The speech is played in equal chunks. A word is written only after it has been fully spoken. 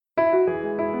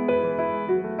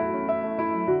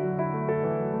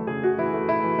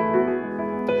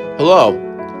Hello,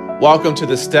 welcome to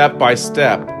the Step by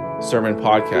Step Sermon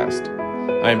Podcast.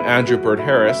 I'm Andrew Bird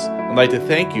Harris, and I'd like to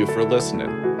thank you for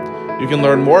listening. You can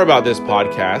learn more about this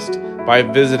podcast by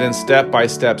visiting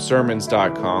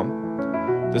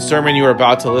stepbystepsermons.com. The sermon you are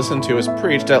about to listen to is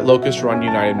preached at Locust Run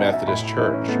United Methodist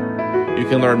Church. You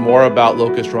can learn more about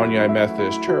Locust Run United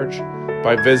Methodist Church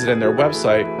by visiting their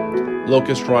website,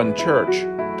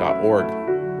 locustrunchurch.org.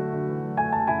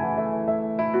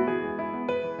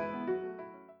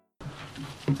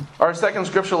 Our second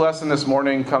scripture lesson this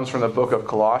morning comes from the book of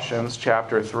Colossians,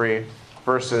 chapter 3,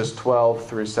 verses 12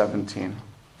 through 17.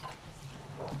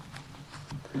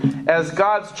 As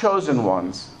God's chosen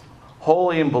ones,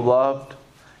 holy and beloved,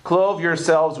 clothe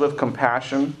yourselves with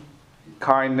compassion,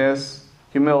 kindness,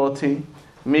 humility,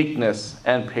 meekness,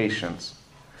 and patience.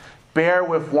 Bear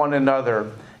with one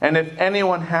another, and if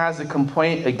anyone has a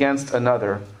complaint against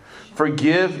another,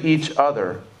 forgive each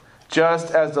other,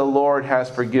 just as the Lord has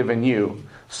forgiven you.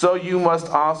 So you must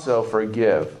also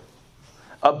forgive.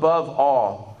 Above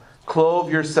all,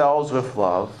 clothe yourselves with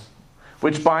love,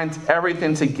 which binds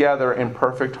everything together in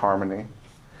perfect harmony.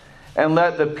 And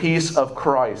let the peace of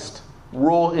Christ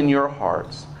rule in your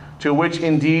hearts, to which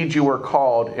indeed you were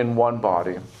called in one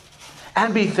body.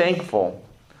 And be thankful.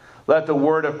 Let the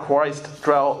word of Christ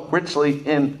dwell richly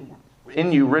in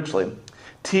you richly.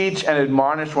 Teach and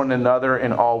admonish one another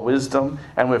in all wisdom,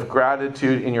 and with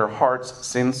gratitude in your hearts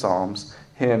sing psalms,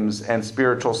 hymns, and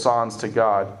spiritual songs to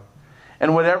God.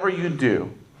 And whatever you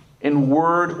do, in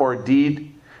word or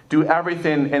deed, do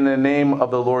everything in the name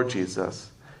of the Lord Jesus,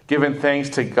 giving thanks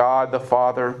to God the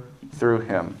Father through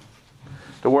him.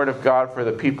 The word of God for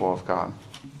the people of God.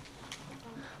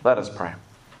 Let us pray.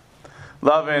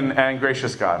 Loving and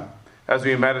gracious God, as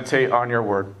we meditate on your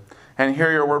word and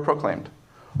hear your word proclaimed,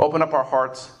 open up our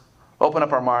hearts, open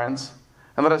up our minds,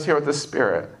 and let us hear what the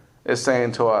Spirit is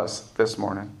saying to us this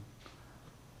morning.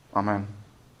 Amen.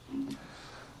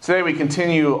 Today we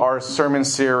continue our sermon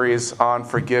series on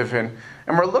forgiving,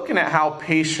 and we're looking at how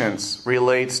patience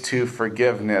relates to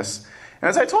forgiveness. And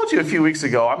as I told you a few weeks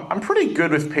ago, I'm pretty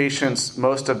good with patience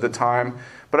most of the time,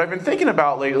 but I've been thinking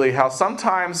about lately how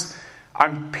sometimes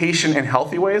I'm patient in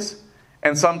healthy ways,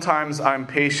 and sometimes I'm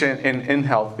patient in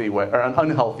unhealthy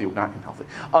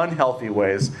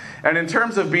ways. And in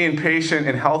terms of being patient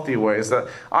in healthy ways,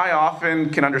 I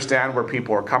often can understand where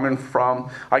people are coming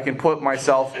from. I can put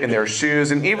myself in their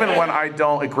shoes. And even when I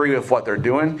don't agree with what they're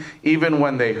doing, even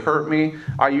when they hurt me,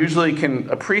 I usually can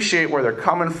appreciate where they're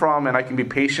coming from, and I can be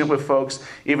patient with folks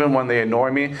even when they annoy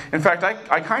me. In fact,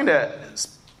 I kind of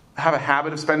have a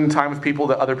habit of spending time with people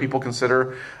that other people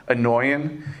consider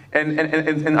annoying.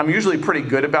 And I'm usually pretty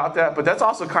good about that, but that's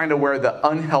also kind of where the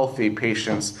unhealthy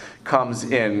patience comes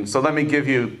in. So let me give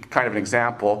you kind of an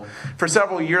example. For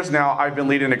several years now, I've been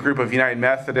leading a group of United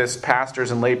Methodist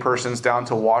pastors and laypersons down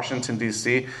to Washington,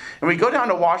 D.C. And we go down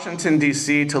to Washington,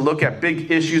 D.C. to look at big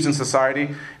issues in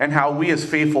society and how we as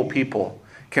faithful people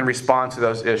can respond to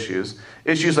those issues.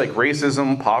 Issues like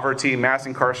racism, poverty, mass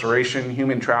incarceration,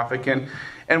 human trafficking.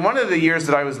 And one of the years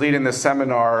that I was leading this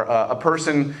seminar, a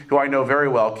person who I know very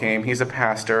well came. He's a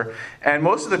pastor. And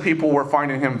most of the people were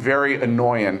finding him very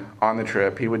annoying on the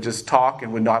trip. He would just talk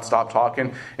and would not stop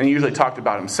talking. And he usually talked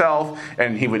about himself.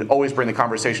 And he would always bring the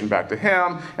conversation back to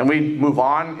him. And we'd move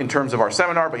on in terms of our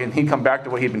seminar. But he'd come back to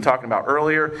what he'd been talking about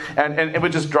earlier. And it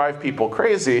would just drive people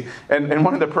crazy. And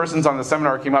one of the persons on the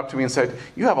seminar came up to me and said,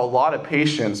 "You have a lot of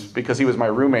patience," because he was my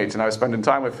roommate and I was spending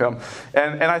time with him.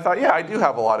 And I thought, yeah, I do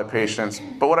have a lot of patience.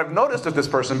 But what I've noticed with this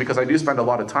person, because I do spend a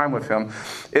lot of time with him,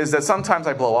 is that sometimes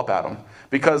I blow up at him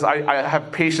because I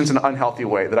have patience in an unhealthy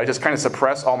way, that I just kind of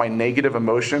suppress all my negative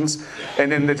emotions,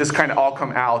 and then they just kind of all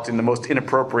come out in the most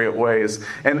inappropriate ways.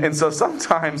 And so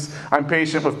sometimes I'm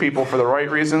patient with people for the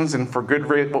right reasons and for good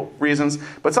reasons,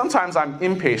 but sometimes I'm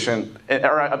impatient,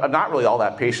 or I'm not really all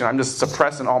that patient. I'm just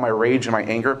suppressing all my rage and my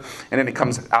anger, and then it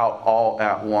comes out all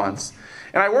at once.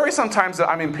 And I worry sometimes that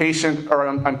I'm impatient, or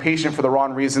I'm patient for the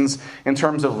wrong reasons in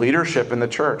terms of leadership in the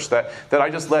church, that I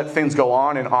just let things go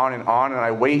on and on and on, and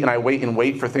I wait and I wait and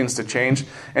wait for things to change.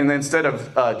 And then instead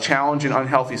of challenging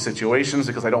unhealthy situations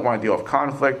because I don't want to deal with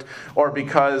conflict, or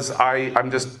because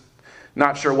I'm just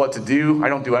not sure what to do, I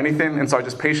don't do anything, and so I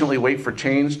just patiently wait for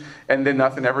change, and then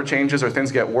nothing ever changes or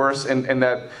things get worse. And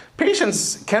that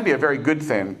patience can be a very good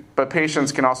thing, but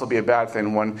patience can also be a bad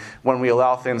thing when we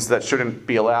allow things that shouldn't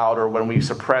be allowed, or when we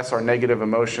suppress our negative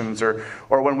emotions, or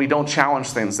when we don't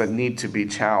challenge things that need to be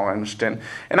challenged. And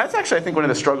that's actually, I think, one of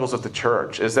the struggles of the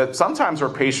church, is that sometimes we're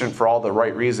patient for all the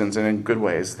right reasons and in good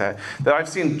ways. That I've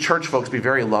seen church folks be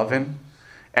very loving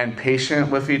and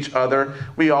patient with each other.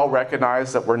 We all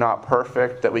recognize that we're not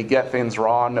perfect, that we get things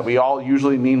wrong, that we all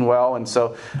usually mean well. And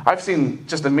so I've seen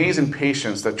just amazing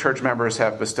patience that church members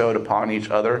have bestowed upon each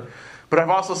other. But I've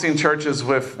also seen churches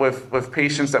with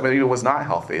patience that maybe was not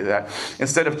healthy, that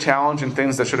instead of challenging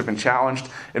things that should have been challenged,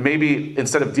 and maybe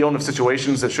instead of dealing with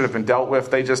situations that should have been dealt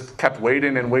with, they just kept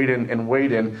waiting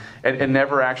and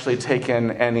never actually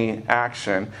taken any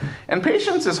action. And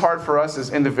patience is hard for us as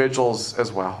individuals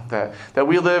as well, that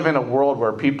we live in a world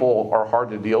where people are hard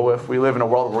to deal with. We live in a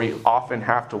world where we often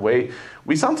have to wait.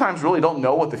 We sometimes really don't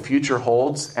know what the future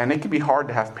holds, and it can be hard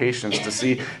to have patience to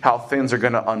see how things are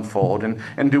going to unfold.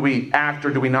 And do we act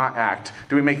or do we not act?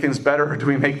 Do we make things better or do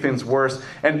we make things worse?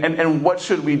 And what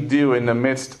should we do in the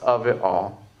midst of it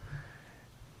all?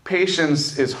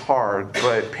 Patience is hard,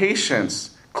 but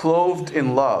patience clothed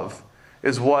in love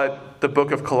is what the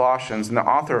book of Colossians and the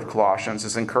author of Colossians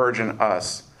is encouraging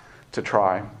us to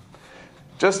try.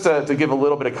 Just to give a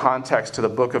little bit of context to the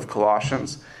book of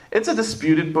Colossians, it's a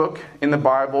disputed book in the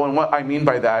Bible, and what I mean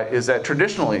by that is that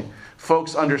traditionally,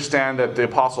 folks understand that the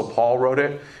Apostle Paul wrote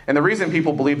it, and the reason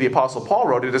people believe the Apostle Paul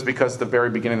wrote it is because the very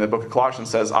beginning of the book of Colossians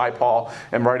says, I, Paul,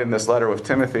 am writing this letter with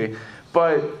Timothy.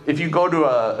 But if you go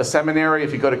to a seminary,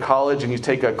 if you go to college and you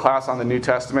take a class on the New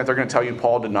Testament, they're going to tell you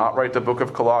Paul did not write the book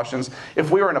of Colossians.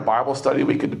 If we were in a Bible study,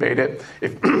 we could debate it.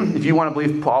 If you want to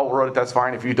believe Paul wrote it, that's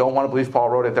fine. If you don't want to believe Paul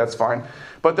wrote it, that's fine.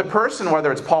 But the person,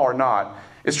 whether it's Paul or not,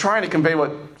 is trying to convey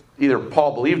what either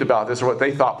Paul believed about this or what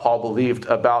they thought Paul believed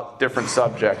about different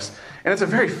subjects. And it's a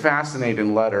very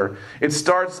fascinating letter. It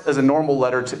starts as a normal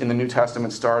letter in the New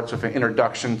Testament starts with an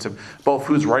introduction to both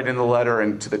who's writing the letter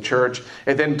and to the church.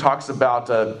 It then talks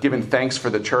about giving thanks for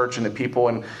the church and the people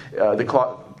and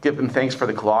giving thanks for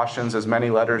the Colossians, as many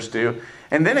letters do.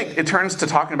 And then it turns to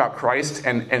talking about Christ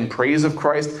and praise of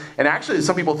Christ. And actually,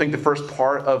 some people think the first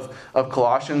part of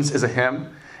Colossians is a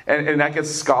hymn. And that gets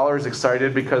scholars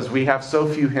excited because we have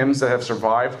so few hymns that have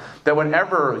survived that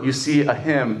whenever you see a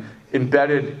hymn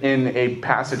embedded in a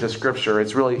passage of Scripture,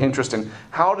 it's really interesting.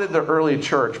 How did the early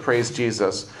church praise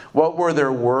Jesus? What were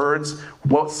their words?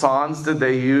 What songs did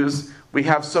they use? We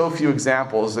have so few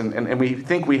examples, and we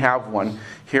think we have one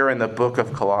here in the book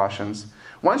of Colossians.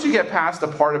 Once you get past the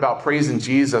part about praising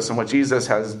Jesus and what Jesus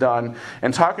has done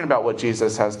and talking about what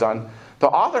Jesus has done, the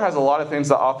author has a lot of things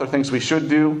the author thinks we should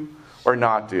do or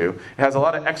not do. It has a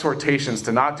lot of exhortations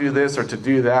to not do this or to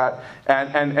do that.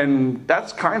 And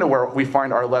that's kind of where we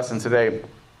find our lesson today,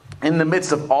 in the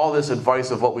midst of all this advice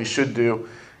of what we should do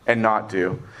and not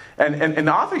do. And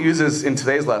the author uses in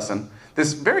today's lesson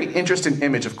this very interesting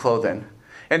image of clothing.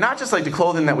 And not just like the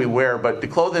clothing that we wear, but the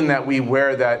clothing that we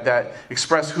wear that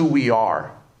express who we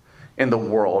are in the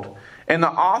world. And the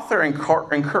author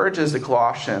encourages the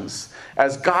Colossians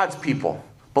as God's people,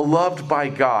 beloved by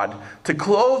God, to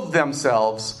clothe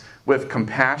themselves with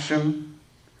compassion,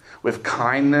 with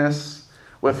kindness,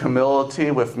 with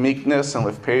humility, with meekness, and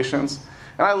with patience.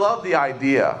 And I love the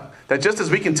idea that just as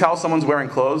we can tell someone's wearing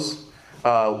clothes,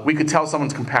 we could tell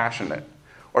someone's compassionate,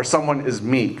 or someone is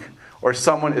meek, or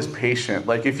someone is patient.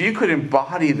 Like if you could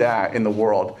embody that in the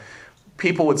world,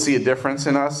 people would see a difference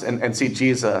in us and see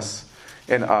Jesus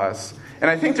in us. And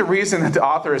I think the reason that the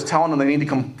author is telling them they need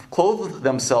to clothe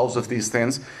themselves with these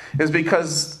things is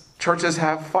because churches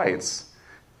have fights.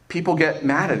 People get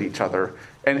mad at each other.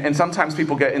 And sometimes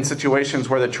people get in situations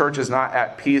where the church is not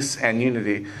at peace and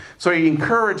unity. So he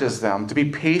encourages them to be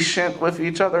patient with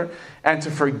each other and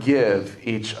to forgive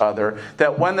each other.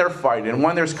 That when they're fighting,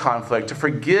 when there's conflict, to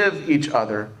forgive each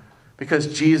other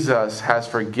because Jesus has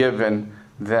forgiven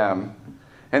them.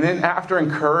 And then after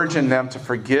encouraging them to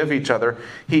forgive each other,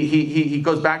 he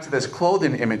goes back to this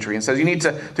clothing imagery and says you need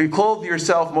to clothe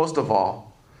yourself most of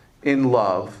all in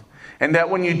love. And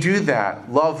that when you do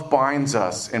that, love binds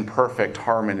us in perfect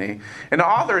harmony. And the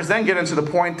authors then get into the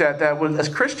point that as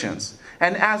Christians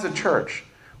and as a church,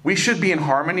 we should be in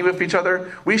harmony with each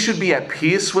other. We should be at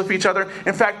peace with each other.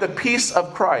 In fact, the peace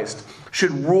of Christ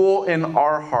should rule in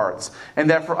our hearts.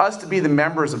 And that for us to be the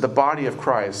members of the body of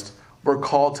Christ, we're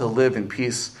called to live in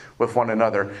peace with one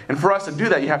another. And for us to do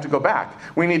that, you have to go back.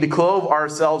 We need to clothe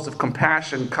ourselves with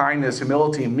compassion, kindness,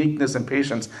 humility, meekness, and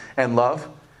patience, and love,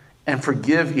 and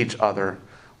forgive each other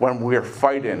when we're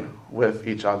fighting with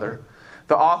each other.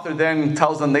 The author then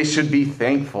tells them they should be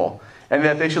thankful, and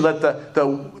that they should let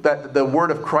the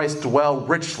word of Christ dwell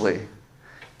richly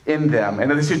in them, and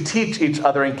that they should teach each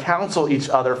other and counsel each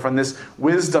other from this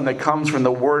wisdom that comes from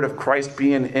the word of Christ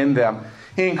being in them.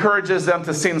 He encourages them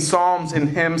to sing psalms and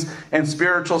hymns and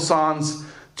spiritual songs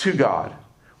to God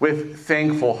with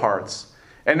thankful hearts.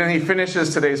 And then he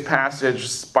finishes today's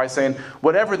passage by saying,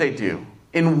 whatever they do,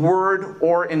 in word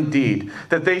or in deed,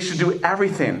 that they should do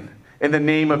everything in the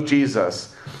name of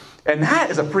Jesus. And that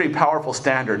is a pretty powerful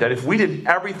standard, that if we did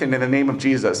everything in the name of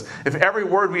Jesus, if every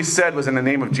word we said was in the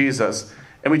name of Jesus,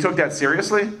 and we took that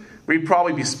seriously, we'd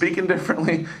probably be speaking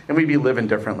differently and we'd be living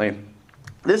differently.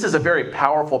 This is a very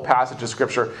powerful passage of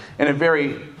Scripture in a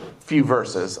very few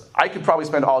verses. I could probably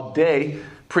spend all day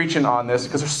preaching on this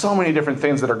because there's so many different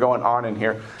things that are going on in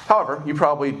here. However, you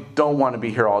probably don't want to be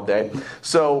here all day.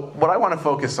 So what I want to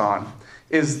focus on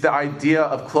is the idea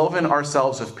of clothing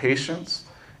ourselves with patience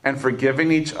and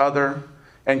forgiving each other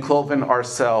and clothing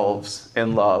ourselves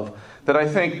in love. That I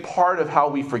think part of how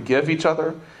we forgive each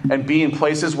other and be in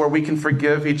places where we can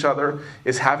forgive each other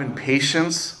is having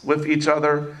patience with each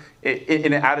other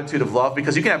in an attitude of love,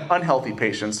 because you can have unhealthy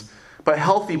patience, but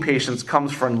healthy patience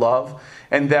comes from love.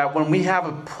 And that when we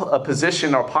have a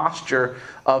position or posture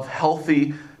of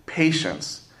healthy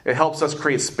patience, it helps us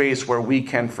create space where we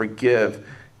can forgive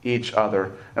each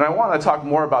other. And I want to talk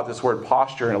more about this word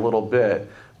posture in a little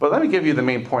bit, but let me give you the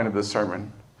main point of this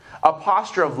sermon. A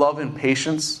posture of love and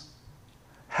patience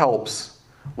helps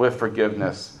with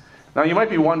forgiveness. Now, you might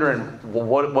be wondering, well,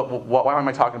 why am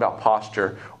I talking about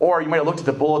posture? Or you might have looked at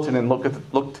the bulletin and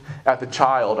looked at the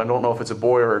child. I don't know if it's a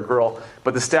boy or a girl,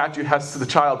 but the statue has the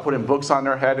child putting books on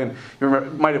their head. And you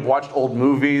might have watched old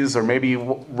movies or maybe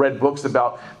read books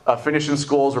about finishing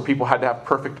schools where people had to have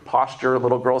perfect posture.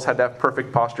 Little girls had to have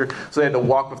perfect posture. So they had to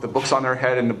walk with the books on their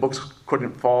head and the books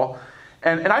couldn't fall.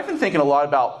 And I've been thinking a lot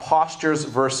about postures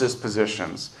versus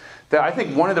positions. That I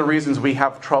think one of the reasons we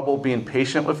have trouble being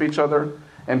patient with each other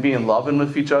and being loving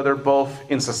with each other, both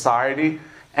in society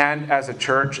and as a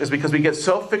church, is because we get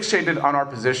so fixated on our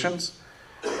positions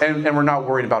and we're not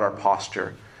worried about our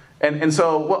posture. And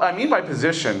so what I mean by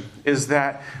position is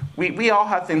that we all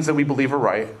have things that we believe are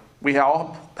right. We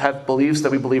all have beliefs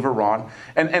that we believe are wrong.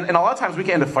 And a lot of times we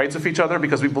get into fights with each other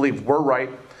because we believe we're right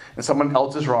and someone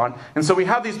else is wrong. And so we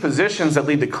have these positions that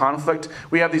lead to conflict.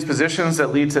 We have these positions that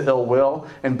lead to ill will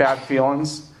and bad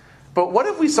feelings. But what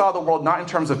if we saw the world not in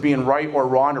terms of being right or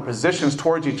wrong or positions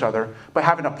towards each other, but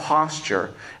having a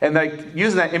posture? And like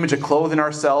using that image of clothing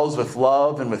ourselves with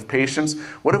love and with patience,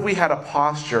 what if we had a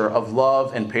posture of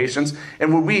love and patience?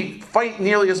 And would we fight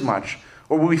nearly as much?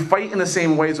 Or would we fight in the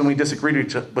same ways when we disagree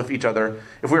with each other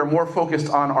if we were more focused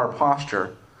on our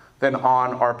posture than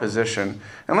on our position?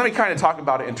 And let me kind of talk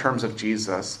about it in terms of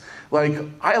Jesus.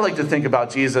 I like to think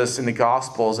about Jesus in the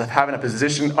Gospels of having a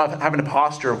position, of having a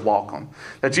posture of welcome.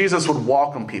 That Jesus would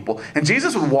welcome people. And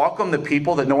Jesus would welcome the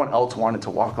people that no one else wanted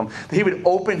to welcome. That he would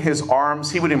open his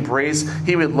arms, he would embrace,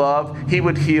 he would love, he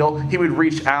would heal, he would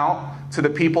reach out to the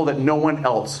people that no one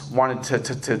else wanted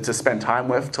to spend time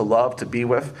with, to love, to be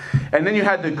with. And then you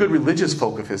had the good religious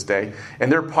folk of his day,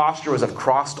 and their posture was of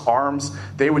crossed arms.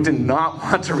 They did not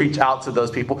want to reach out to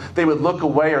those people. They would look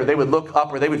away, or they would look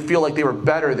up, or they would feel like they were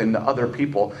better than the other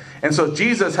people. And so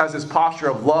Jesus has this posture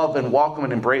of love and welcome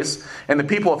and embrace, and the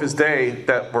people of his day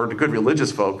that were the good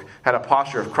religious folk had a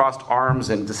posture of crossed arms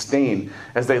and disdain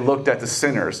as they looked at the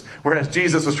sinners, whereas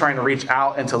Jesus was trying to reach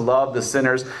out and to love the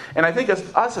sinners. And I think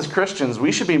us as Christians,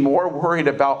 we should be more worried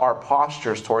about our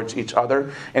postures towards each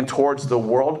other and towards the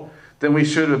world than we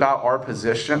should about our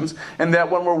positions. And that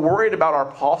when we're worried about our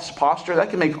posture, that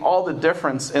can make all the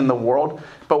difference in the world.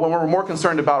 But when we're more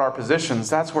concerned about our positions,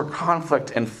 that's where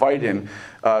conflict and fighting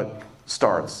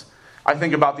starts. I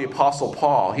think about the Apostle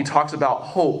Paul. He talks about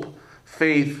hope,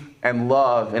 faith, and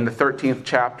love in the 13th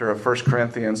chapter of 1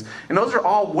 Corinthians. And those are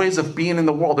all ways of being in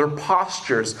the world. They're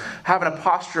postures. Having a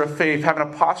posture of faith, having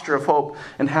a posture of hope,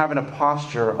 and having a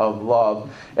posture of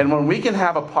love. And when we can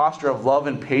have a posture of love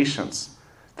and patience,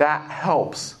 that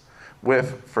helps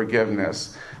with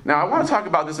forgiveness. Now, I want to talk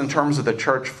about this in terms of the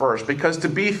church first, because to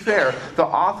be fair, the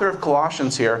author of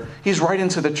Colossians here, he's writing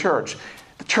to the church.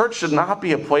 The church should not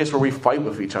be a place where we fight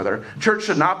with each other. Church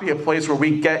should not be a place where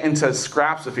we get into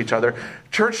scraps with each other.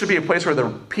 Church should be a place where the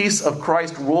peace of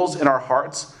Christ rules in our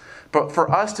hearts. But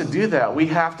for us to do that, we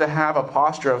have to have a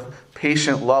posture of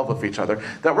patient love with each other.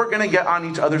 That we're going to get on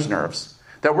each other's nerves.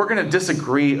 That we're going to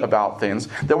disagree about things.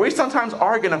 That we sometimes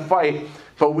are going to fight,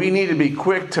 but we need to be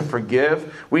quick to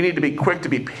forgive. We need to be quick to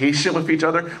be patient with each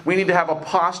other. We need to have a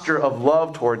posture of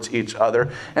love towards each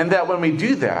other. And that when we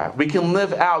do that, we can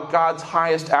live out God's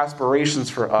highest aspirations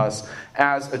for us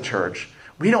as a church.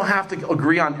 We don't have to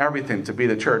agree on everything to be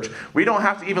the church. We don't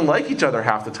have to even like each other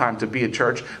half the time to be a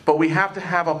church, but we have to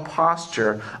have a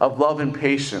posture of love and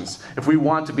patience if we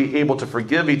want to be able to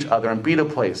forgive each other and be the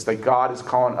place that God is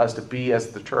calling us to be as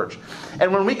the church.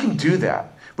 And when we can do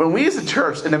that, when we as a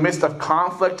church in the midst of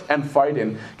conflict and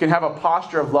fighting can have a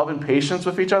posture of love and patience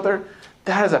with each other,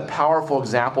 That is a powerful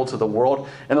example to the world,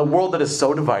 in a world that is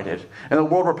so divided, in a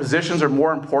world where positions are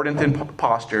more important than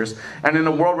postures, and in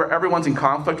a world where everyone's in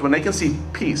conflict. When they can see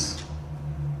peace,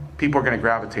 people are going to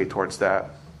gravitate towards that.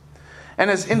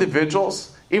 And as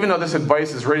individuals, even though this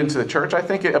advice is written to the church, I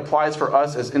think it applies for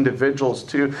us as individuals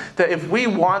too. That if we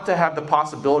want to have the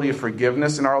possibility of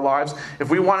forgiveness in our lives, if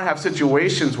we want to have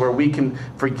situations where we can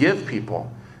forgive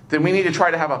people, then we need to try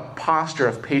to have a posture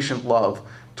of patient love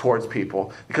towards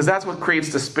people, because that's what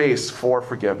creates the space for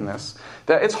forgiveness.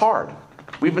 That it's hard.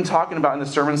 We've been talking about in the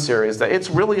sermon series that it's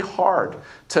really hard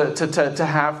to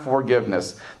have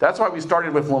forgiveness. That's why we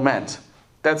started with lament.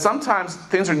 That sometimes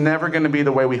things are never going to be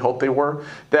the way we hope they were.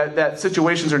 That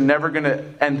situations are never going to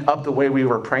end up the way we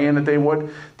were praying that they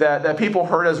would. That people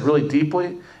hurt us really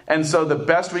deeply. And so the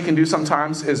best we can do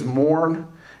sometimes is mourn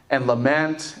and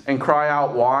lament and cry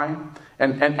out why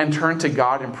and turn to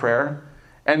God in prayer.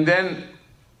 And then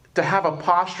to have a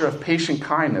posture of patient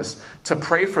kindness, to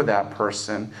pray for that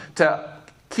person, to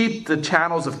keep the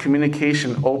channels of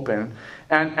communication open,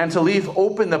 and to leave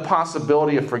open the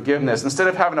possibility of forgiveness. Instead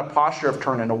of having a posture of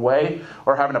turning away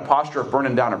or having a posture of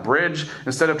burning down a bridge,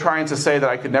 instead of trying to say that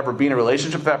I could never be in a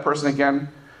relationship with that person again,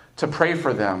 to pray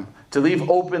for them, to leave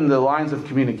open the lines of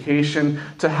communication,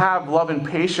 to have love and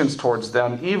patience towards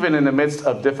them, even in the midst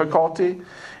of difficulty.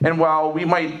 And while we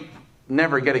might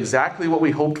never get exactly what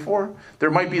we hoped for,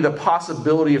 there might be the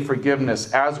possibility of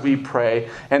forgiveness as we pray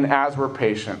and as we're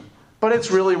patient. But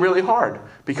it's really, really hard,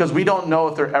 because we don't know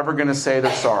if they're ever going to say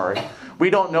they're sorry. We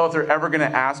don't know if they're ever going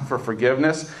to ask for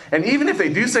forgiveness. And even if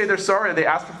they do say they're sorry, they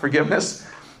ask for forgiveness,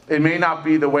 it may not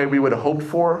be the way we would have hoped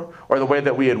for or the way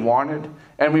that we had wanted.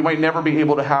 And we might never be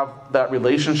able to have that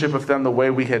relationship with them the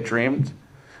way we had dreamed.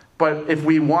 But if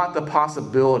we want the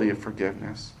possibility of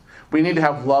forgiveness, we need to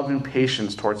have love and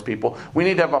patience towards people. We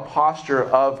need to have a posture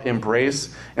of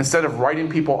embrace. Instead of writing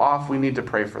people off, we need to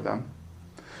pray for them.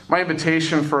 My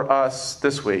invitation for us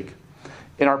this week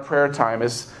in our prayer time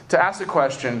is to ask the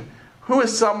question, who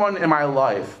is someone in my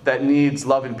life that needs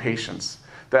love and patience,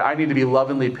 that I need to be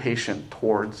lovingly patient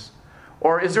towards?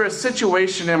 Or is there a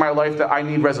situation in my life that I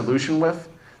need resolution with,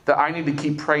 that I need to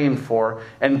keep praying for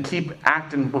and keep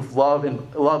acting with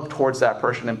love towards that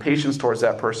person and patience towards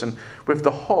that person, with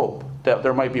the hope that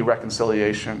there might be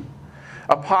reconciliation?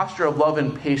 A posture of love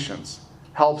and patience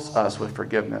helps us with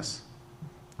forgiveness.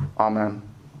 Amen.